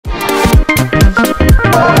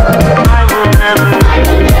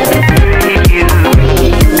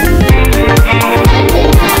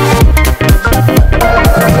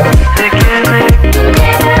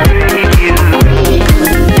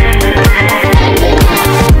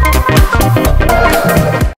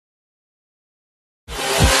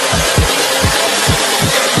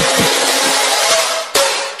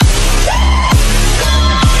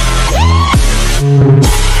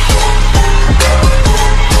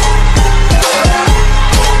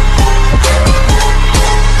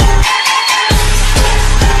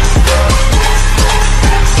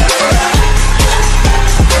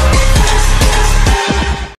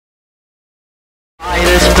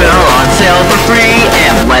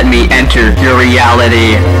let me enter your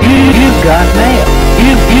reality. You've got mail.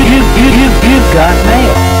 You've got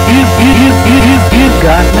mail. You've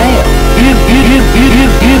got mail. You've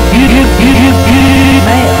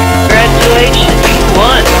mail. Congratulations, you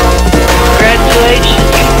won. Congratulations,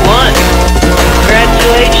 you won.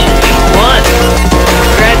 Congratulations, you won.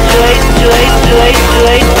 Congratulations,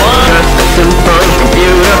 won. Just a super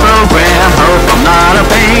computer program, hope I'm not a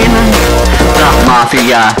pain. The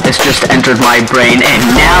mafia has just entered my brain, and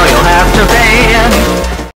now you'll have to pay.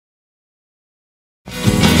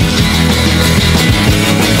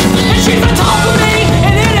 She's on top of me,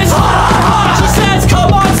 and it is hot. She says,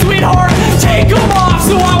 come on, sweetheart, take them off.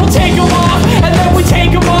 So I will take them off, and then we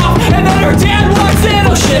take them off. And then her dad walks in.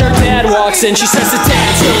 Oh shit, her dad walks in. She says to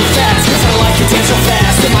dance really fast, cause I like to dance so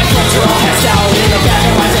fast. And my friends are all passed out in the back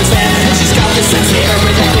of my friend's van. And she's got this sense hair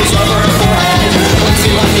with that goes over her forehead. Once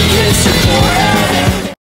you let me kiss your forehead.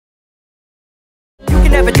 You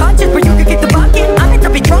can never touch it, but you can get the bucket. I'm meant to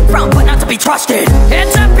be drunk from, but not to be trusted.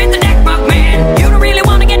 Heads up in the neck, bug man. You don't really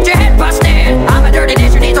wanna get your head busted. I'm a dirty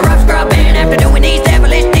dish who needs a rough scrubbing. After doing these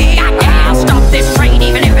devilish deeds, I'll stop this train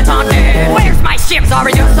even if it's haunted. Where's my ship?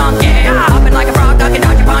 Sorry, you're sunken. Hopping like a frog, ducking,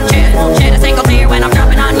 dodging punches. Won't shed a single tear when I'm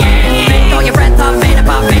dropping on you. Make all your friends huffing and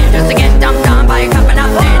puffing just to get dumped on by a cup of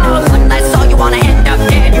nothing. Unless all you wanna end up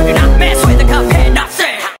dead. You do not mess with the Cuphead, not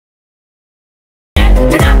said.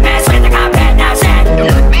 Do not mess with the Cuphead, not said. Do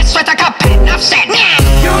not mess with the Cuphead, not said.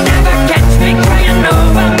 You'll never catch me crying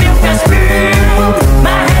over milk and spoon.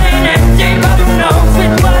 My head ain't empty, but who knows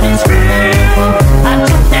with what it's real. I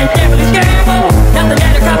took that devilish gamble, nothing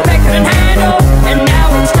that a Cuphead couldn't handle. And now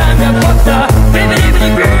it's time to put the bibbidi-bibbidi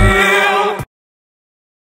real.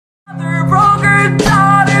 Mother broke her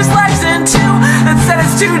daughter's legs in two and said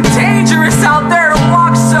it's too dangerous out there to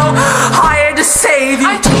walk, so I had to save you.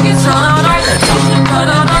 I think it's on our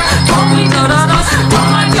told me da-da-da, oh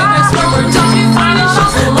my goodness, we're done, we finally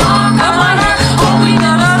shot so long, I'm on her, oh we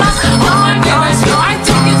da-da-da, oh my goodness, I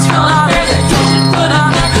think it's real out there, that you should put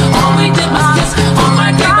on there, all we did was kiss, oh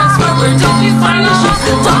my goodness, we're done, we finally shot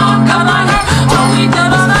so long, I'm on her, oh we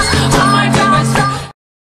da-da-da, oh my goodness.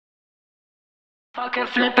 Fucker,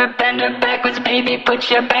 flip it, bend it backwards, baby, put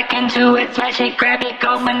your back into it, smash it, grab it,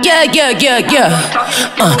 go and Yeah.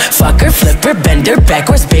 Fuck her, flip her, bend her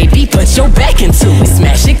backwards, baby, put your back into it.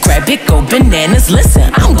 Smash it, grab it, go bananas,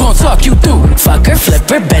 listen, I'm gonna talk you through it. Fuck her, flip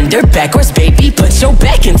her, bend her backwards, baby, put your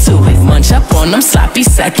back into it. Munch up on them sloppy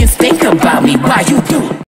seconds, think about me while you do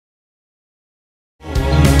it.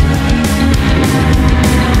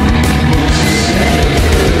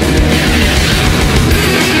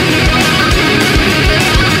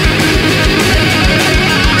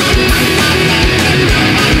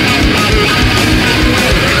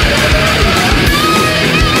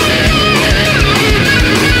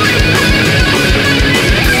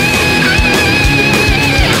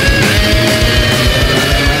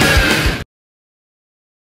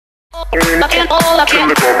 all up in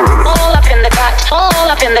the cut, all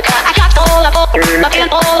up in the cut. I got all up in the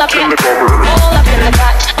cut, all up in the cut, all up in the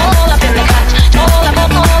cut, all up in the cut,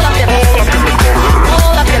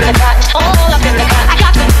 all up in the cut, all up in the cut. I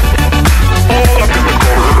got all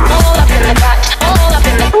up in the cut, all up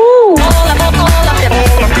in the cut, all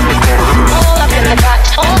up in the cut,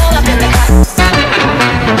 all up in the cut, all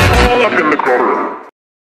up in the cut.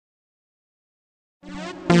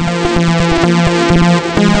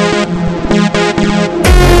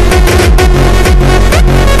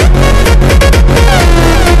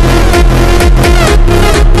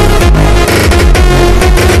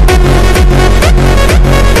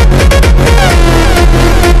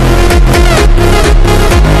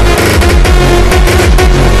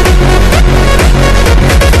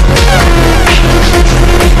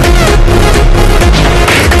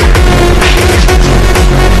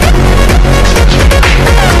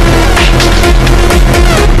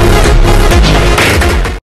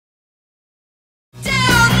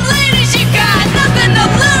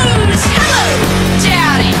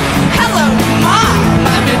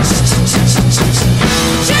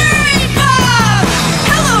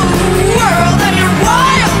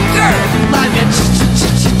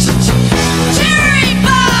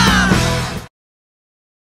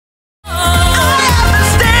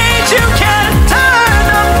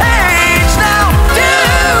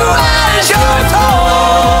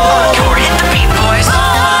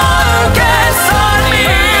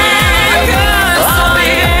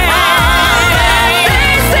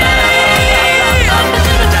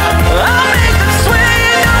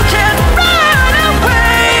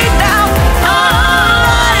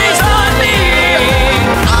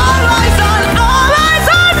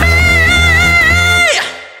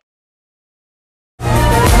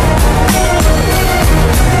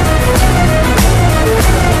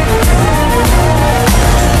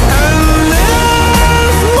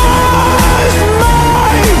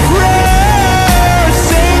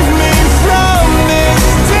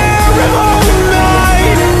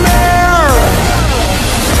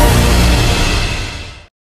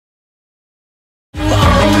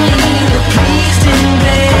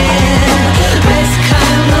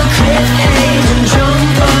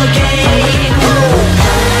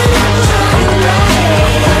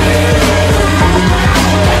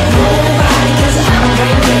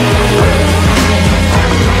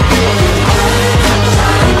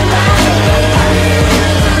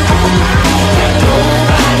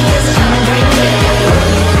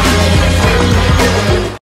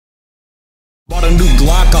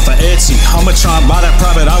 tryna buy that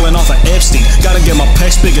private island off of Epstein. Gotta get my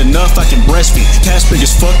pecs big enough I can breastfeed. Cash big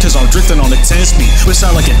as fuck cause I'm drifting on the 10 speed. Which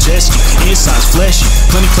sound like a jet ski, inside's fleshy.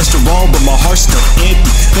 Plenty cholesterol but my heart's still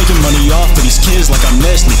empty. Making money off of these kids like I'm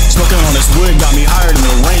Nestle. Smoking on this wood got me higher than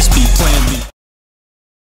the rain speed. Plan B.